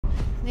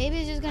Maybe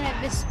it's just gonna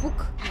be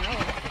spook.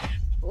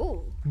 No.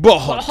 Ooh.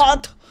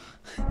 Bhoot.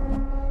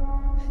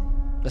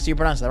 That's how you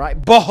pronounce that,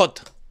 right?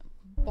 Bhoot.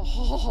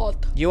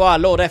 Bhoot. You are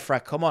Lord Efra.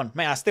 Come on,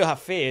 man. I still have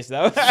fears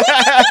though.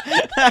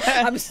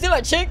 I'm still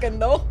a chicken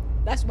though.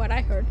 That's what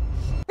I heard.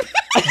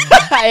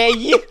 Hey,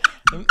 you.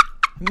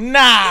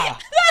 Nah.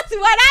 That's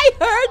what I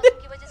heard.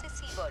 की वजह से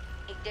seabird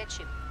एक dead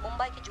ship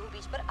Mumbai के जुहू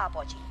बीच पर आ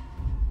पहुंची।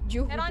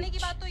 Juhu हैरानी की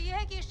Beach. बात तो ये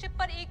है कि इस शिप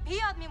पर एक भी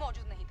आदमी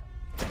मौजूद नहीं था।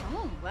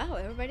 Oh wow!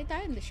 Everybody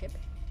died in the ship.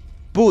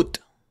 Bhoot.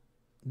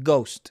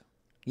 Ghost.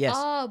 Yes.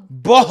 Oh,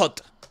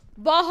 Bhoot.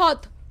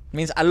 Bhoot.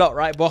 Means a lot,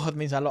 right? Bhoot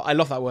means a lot. I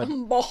love that word.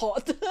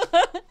 Bhoot.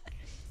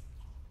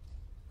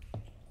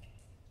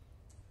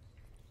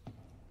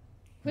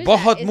 Who's that?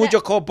 Bahut Is mujho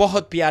that- ko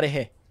bahut pyare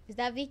hai. Is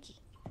that Vicky?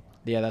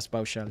 Yeah, that's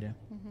Baushal, yeah.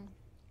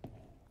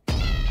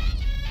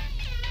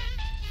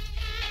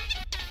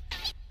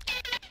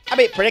 A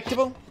bit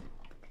predictable.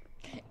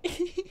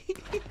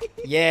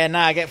 Yeah,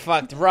 nah, get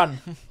fucked. Run.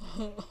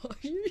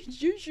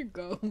 You should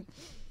go.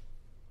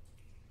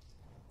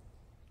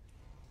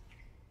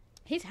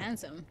 He's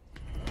handsome.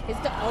 He's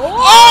the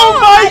Oh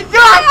my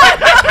god!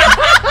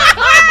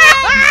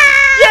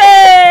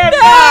 Yeah!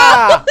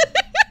 Nah.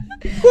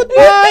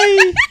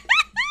 Goodbye!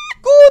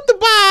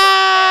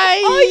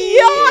 Goodbye! Oh,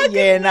 yuck,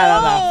 Yeah, nah,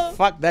 nah, nah. no.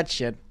 Fuck that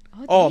shit.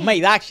 Oh, damn.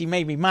 mate, that actually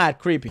made me mad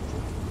creepy.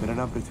 मेरा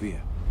नाम पृथ्वी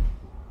है।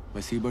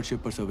 मैं seabird ship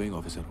पर surveying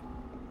officer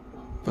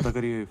हूँ। पता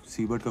करिए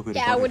seabird का कोई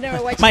Yeah, I would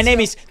never watch. My name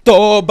is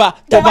Toba,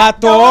 Toba,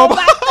 Toba.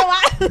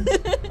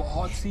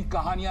 बहुत सी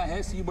कहानियां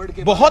हैं सीबर्ड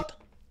के। Bahut?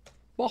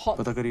 Bhoot.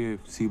 पता करिए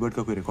सीबर्ड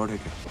का कोई रिकॉर्ड है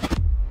क्या?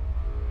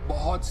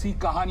 बहुत सी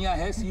कहानियां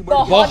हैं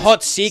seabird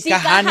Bahut si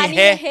kahani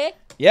hai.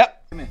 Yep.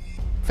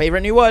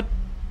 Favorite new word?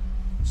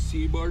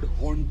 Seabird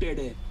haunted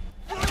है।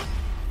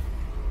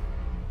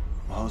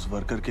 वहाँ उस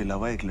वर्कर के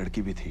अलावा एक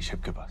लड़की भी थी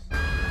शिप के पास,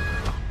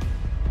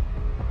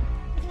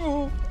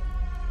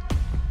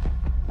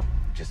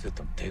 जिसे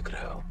तुम देख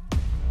रहे हो।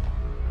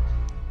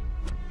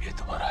 ये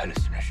तुम्हारा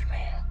हेलुसिनेशन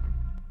नहीं है,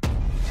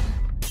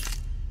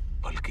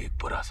 बल्कि एक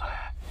बुरा सा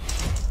है।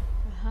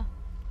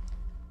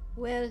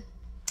 Well.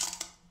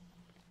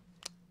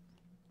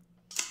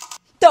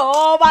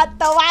 Toba.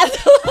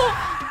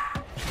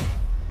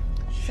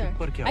 Sir,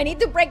 I need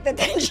to break the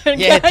tension,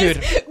 Yeah, guys.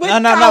 dude.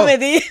 With No.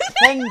 comedy.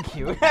 Thank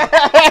you.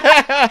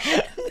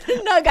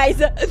 No,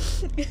 guys.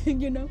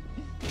 You know.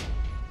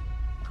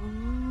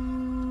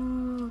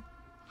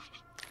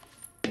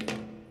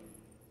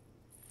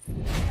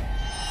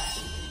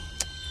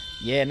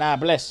 Yeah, nah,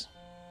 bless.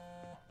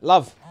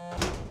 Love.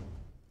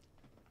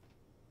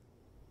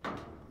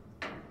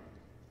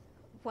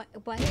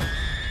 What?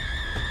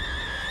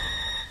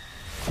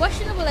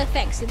 Questionable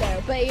effects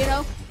there, but you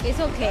know, it's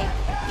okay.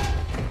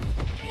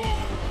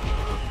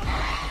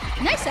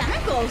 Nice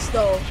ankles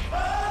though,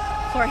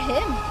 for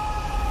him.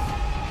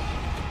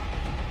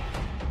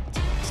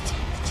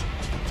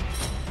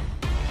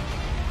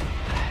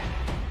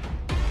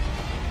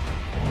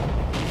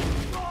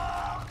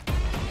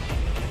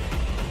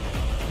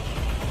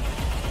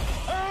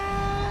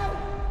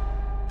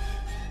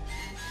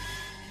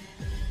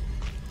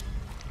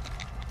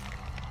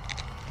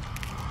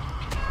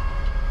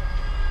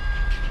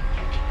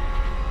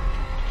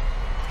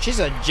 She's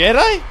a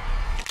Jedi?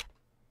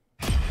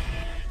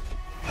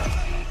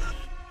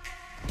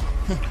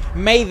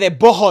 May the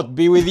Bhoot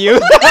be with you.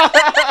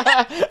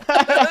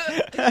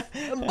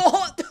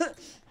 Bhoot.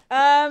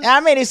 I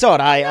mean, it's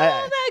alright.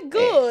 Not that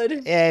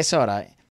good. Yeah, it's alright.